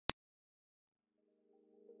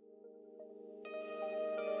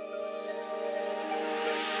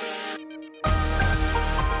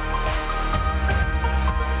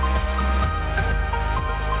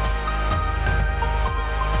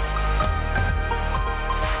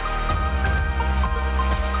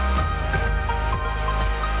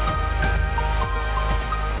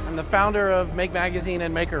founder of Make Magazine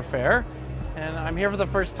and Maker Faire, and I'm here for the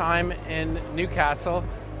first time in Newcastle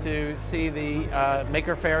to see the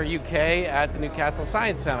Maker Faire UK at the Newcastle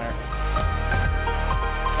Science Centre.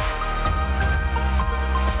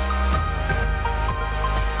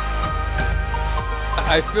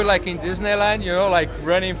 I feel like in Disneyland, you know, like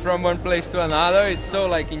running from one place to another. It's so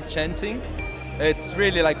like enchanting. It's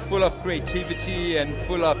really like full of creativity and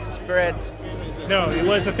full of spirit. No, it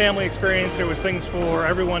was a family experience. There was things for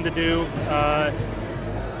everyone to do.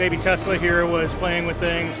 Baby Tesla here was playing with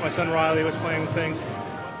things. My son Riley was playing with things.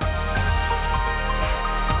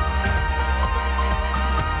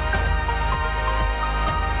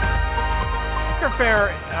 Maker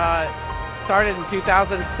Faire started in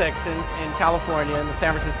 2006 in California, in the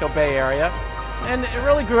San Francisco Bay Area, and it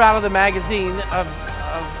really grew out of the magazine of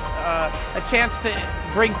a chance to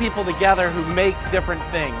bring people together who make different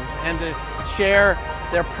things and to share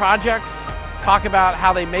their projects, talk about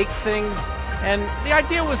how they make things, and the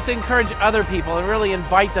idea was to encourage other people and really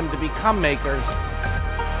invite them to become makers.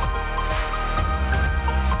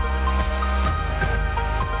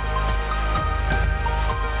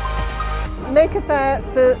 Maker Faire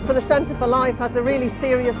for the Centre for Life has a really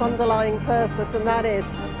serious underlying purpose, and that is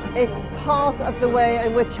it's part of the way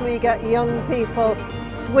in which we get young people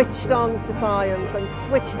switched on to science and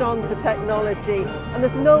switched on to technology, and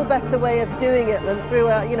there's no better way of doing it than through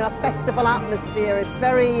a festival atmosphere. It's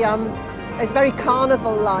very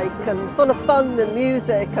carnival-like and full of fun and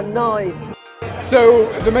music and noise.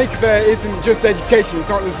 So the Maker Faire isn't just education, it's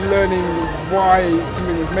not just learning why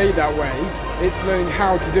something was made that way, it's learning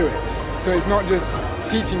how to do it. So it's not just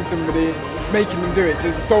teaching somebody, it's making them do it.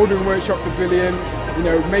 So the soldering workshops are brilliant, you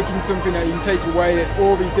know, making something that you can take away at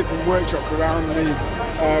all these different workshops around the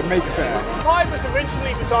Maker Faire. Mine was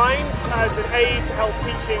originally designed as an aid to help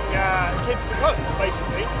teaching kids to code,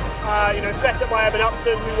 basically. Set up by Evan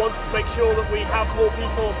Upton, we wanted to make sure that we have more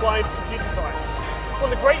people applying for computer science. One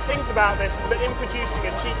of the great things about this is that in producing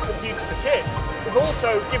a cheap computer for kids, we've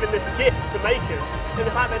also given this gift to makers in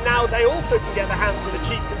the fact that now they also can get their hands on a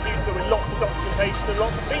cheap computer with lots of documentation and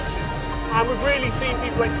lots of features. And we've really seen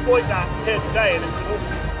people exploit that here today, and it's been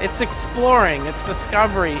awesome. It's exploring, it's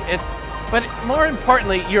discovery, but more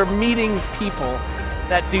importantly, you're meeting people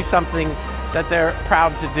that do something that they're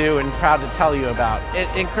proud to do and proud to tell you about. It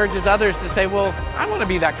encourages others to say, well, I want to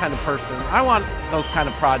be that kind of person. I want those kind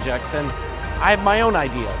of projects, and I have my own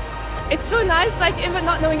ideas. It's so nice, like even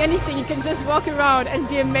not knowing anything, you can just walk around and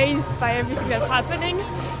be amazed by everything that's happening.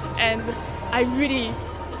 And I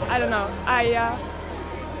don't know,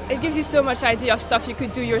 it gives you so much idea of stuff you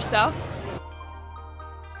could do yourself.